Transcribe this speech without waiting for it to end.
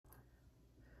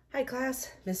Hi class,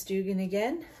 Miss Dugan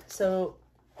again. So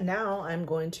now I'm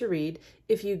going to read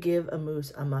If You Give a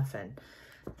Moose a Muffin.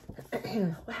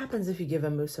 What happens if you give a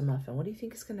moose a muffin? What do you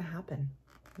think is going to happen?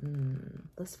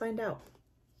 Let's find out.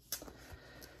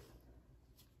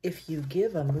 If you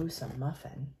give a moose a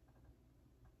muffin,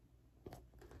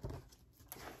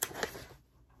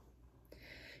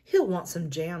 he'll want some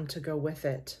jam to go with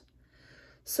it.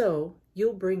 So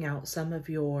you'll bring out some of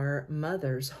your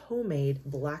mother's homemade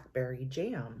blackberry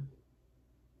jam.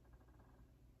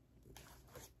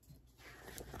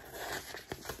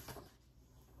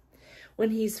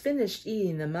 When he's finished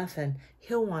eating the muffin,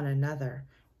 he'll want another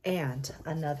and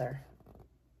another.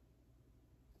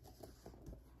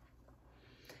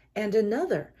 And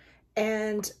another.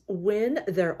 And when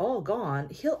they're all gone,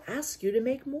 he'll ask you to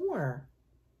make more.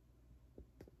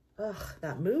 Ugh,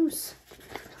 that moose.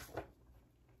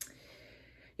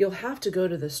 You'll have to go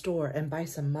to the store and buy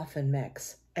some muffin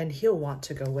mix, and he'll want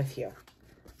to go with you.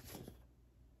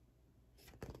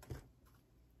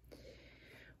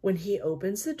 When he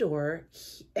opens the door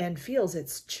and feels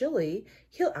it's chilly,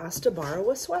 he'll ask to borrow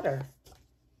a sweater.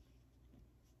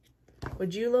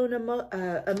 Would you loan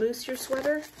a moose your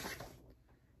sweater?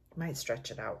 You might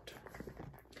stretch it out.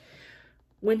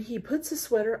 When he puts a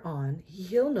sweater on,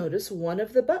 he'll notice one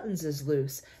of the buttons is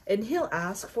loose, and he'll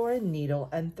ask for a needle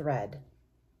and thread.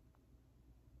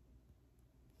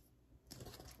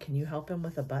 Can you help him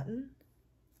with a button?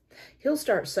 He'll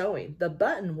start sewing. The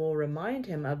button will remind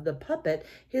him of the puppet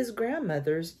his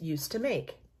grandmothers used to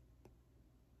make.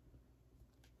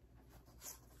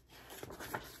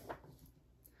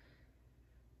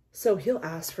 So he'll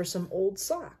ask for some old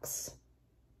socks.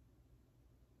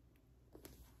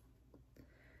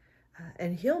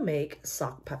 And he'll make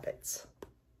sock puppets.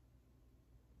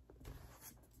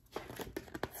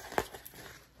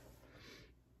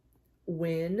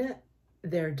 When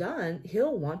they're done,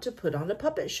 he'll want to put on a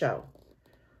puppet show.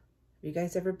 You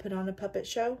guys ever put on a puppet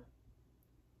show?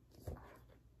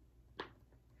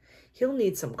 He'll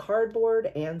need some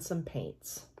cardboard and some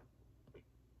paints.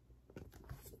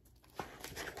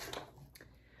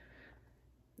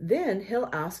 Then he'll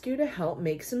ask you to help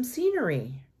make some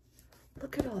scenery.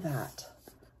 Look at all that.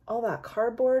 All that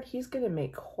cardboard. He's going to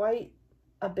make quite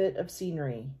a bit of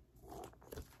scenery.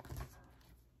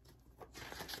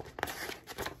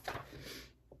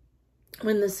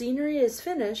 When the scenery is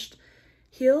finished,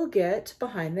 he'll get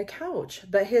behind the couch,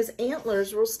 but his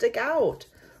antlers will stick out.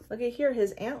 Look at here,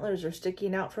 his antlers are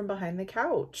sticking out from behind the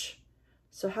couch.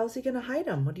 So how's he going to hide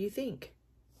them? What do you think?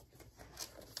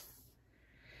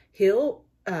 You'll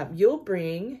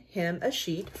bring him a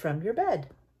sheet from your bed.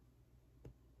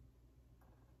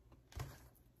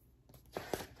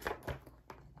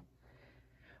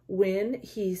 When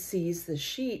he sees the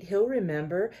sheet, he'll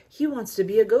remember he wants to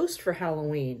be a ghost for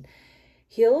Halloween.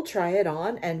 He'll try it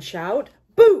on and shout,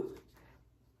 "Boo!"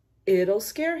 It'll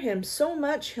scare him so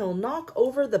much he'll knock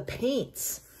over the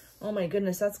paints. Oh my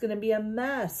goodness, that's going to be a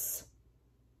mess.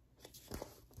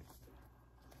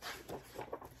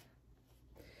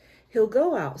 He'll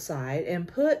go outside and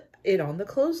put it on the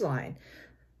clothesline.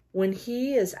 When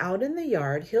he is out in the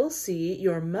yard, he'll see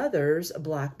your mother's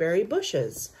blackberry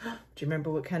bushes. Do you remember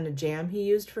what kind of jam he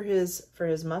used for his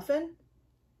muffin?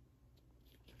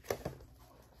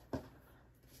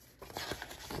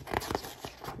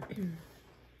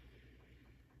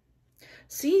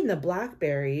 Seeing the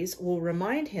blackberries will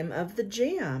remind him of the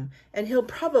jam, and he'll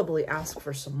probably ask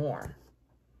for some more.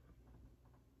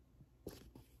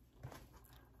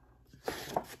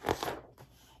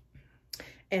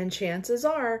 And chances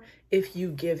are, if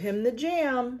you give him the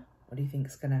jam, what do you think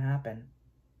is going to happen?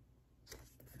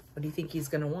 What do you think he's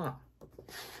going to want?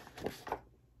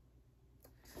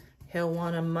 He'll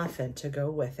want a muffin to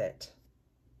go with it.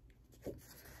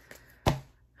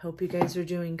 Hope you guys are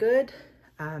doing good.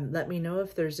 Let me know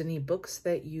if there's any books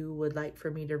that you would like for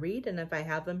me to read, and if I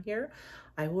have them here,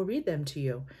 I will read them to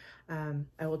you.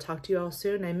 I will talk to you all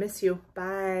soon. I miss you.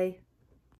 Bye.